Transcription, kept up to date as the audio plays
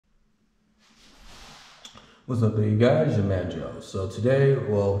What's up, you guys? Your man Joe. So today,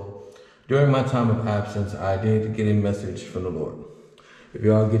 during my time of absence, I did get a message from the Lord. If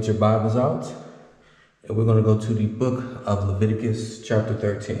y'all get your Bibles out, and we're going to go to the book of Leviticus chapter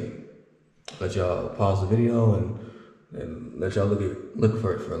 13. Let y'all pause the video and let y'all look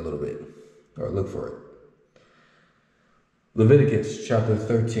for it for a little bit, or look for it. Leviticus chapter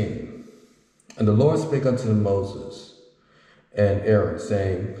 13. And the Lord spake unto Moses and Aaron,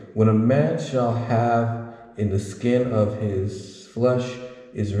 saying, when a man shall have in the skin of his flesh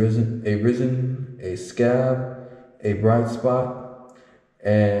is risen a scab, a bright spot,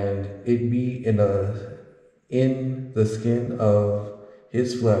 and it be in the skin of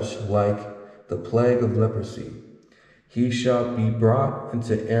his flesh like the plague of leprosy, he shall be brought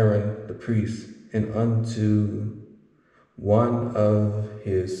unto Aaron the priest and unto one of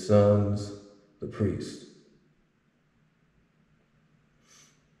his sons the priest.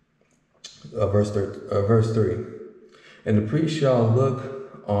 Verse 3. And the priest shall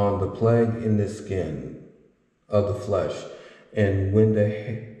look on the plague in the skin of the flesh, and when the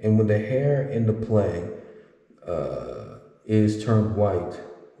hair in the plague is turned white,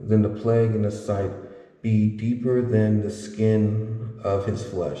 then the plague in the sight be deeper than the skin of his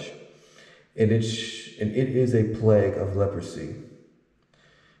flesh, and it is a plague of leprosy.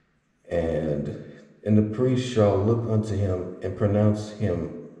 And the priest shall look unto him and pronounce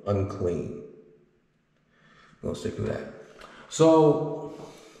him unclean. I'm gonna stick with that. So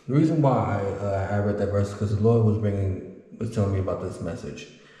the reason why I read that verse is because the Lord was telling me about this message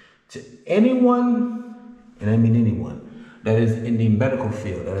to anyone, and I mean anyone, that is in the medical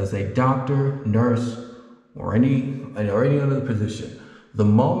field, that is a doctor, nurse, or any other position. The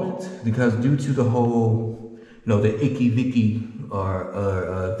moment, because due to the whole, the icky Vicky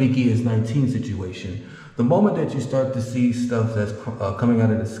or Vicky is 19 situation, the moment that you start to see stuff that's coming out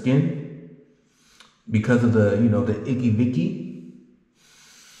of the skin because of the icky Vicky,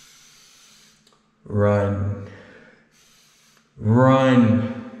 run.